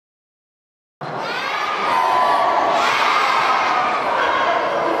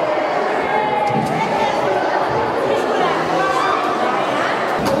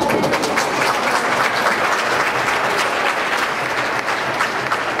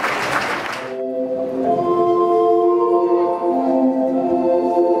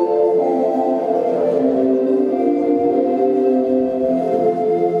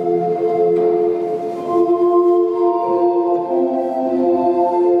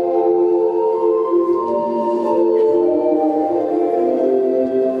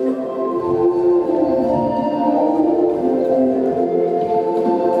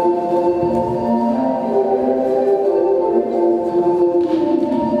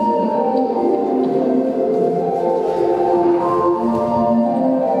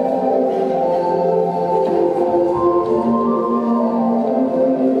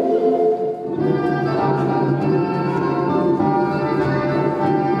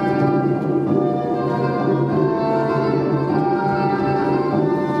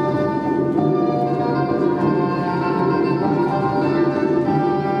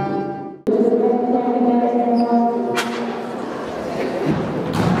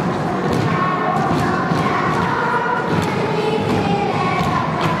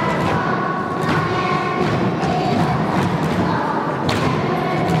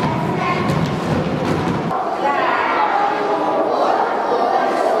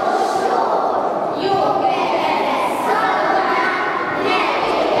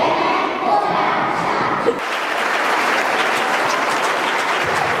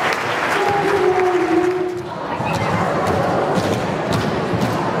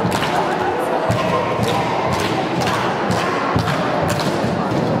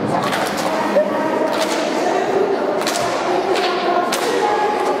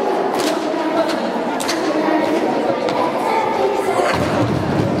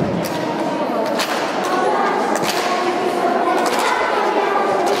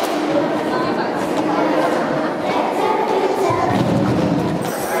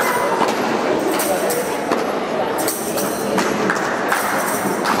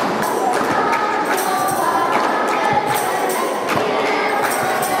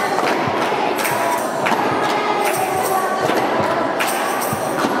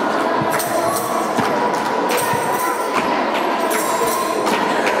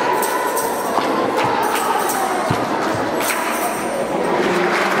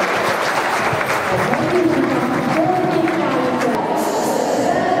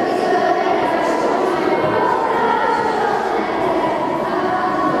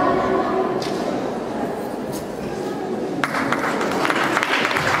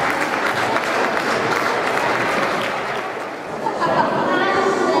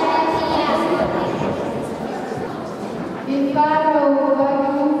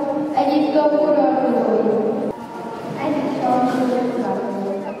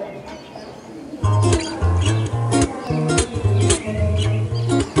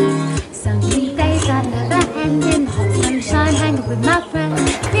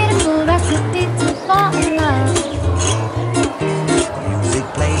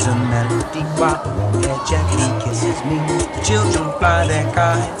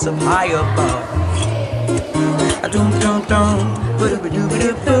heights up high above. Doom doom doom, ba doo ba doo ba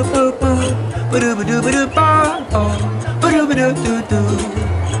doo boo boo boo, ba doo ba doo ba doo ba oh, ba doo ba doo doo doo.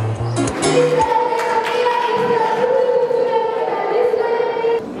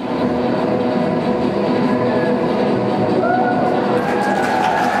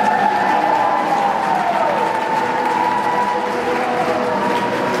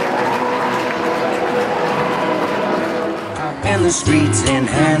 In the streets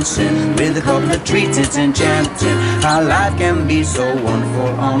enhancing with a couple of treats, it's enchanting how life can be so wonderful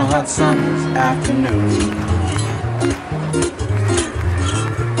on a hot summer's afternoon.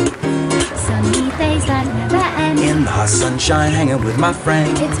 Sunny days that never end, In the hot sunshine hanging with my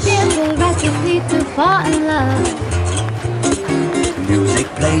friends. it's beautiful, recipe to fall in love. Music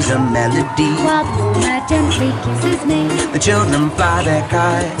plays a melody While the moonlight gently kisses me, the children fly their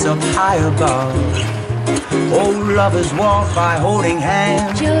kites up high above. Old lovers walk by holding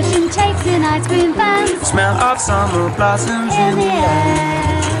hands, children chasing ice cream vans smell of summer blossoms in the air.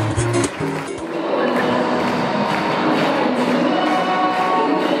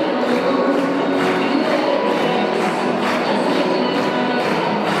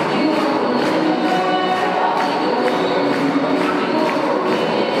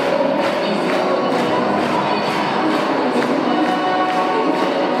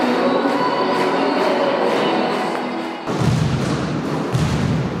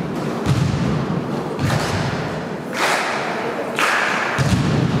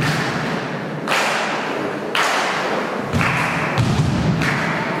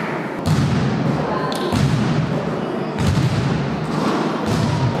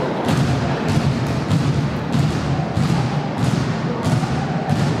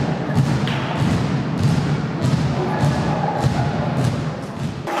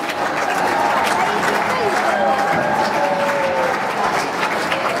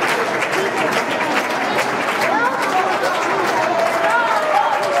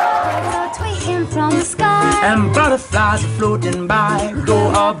 From the sky, and butterflies are floating by, go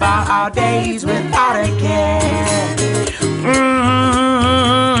about our days without a care.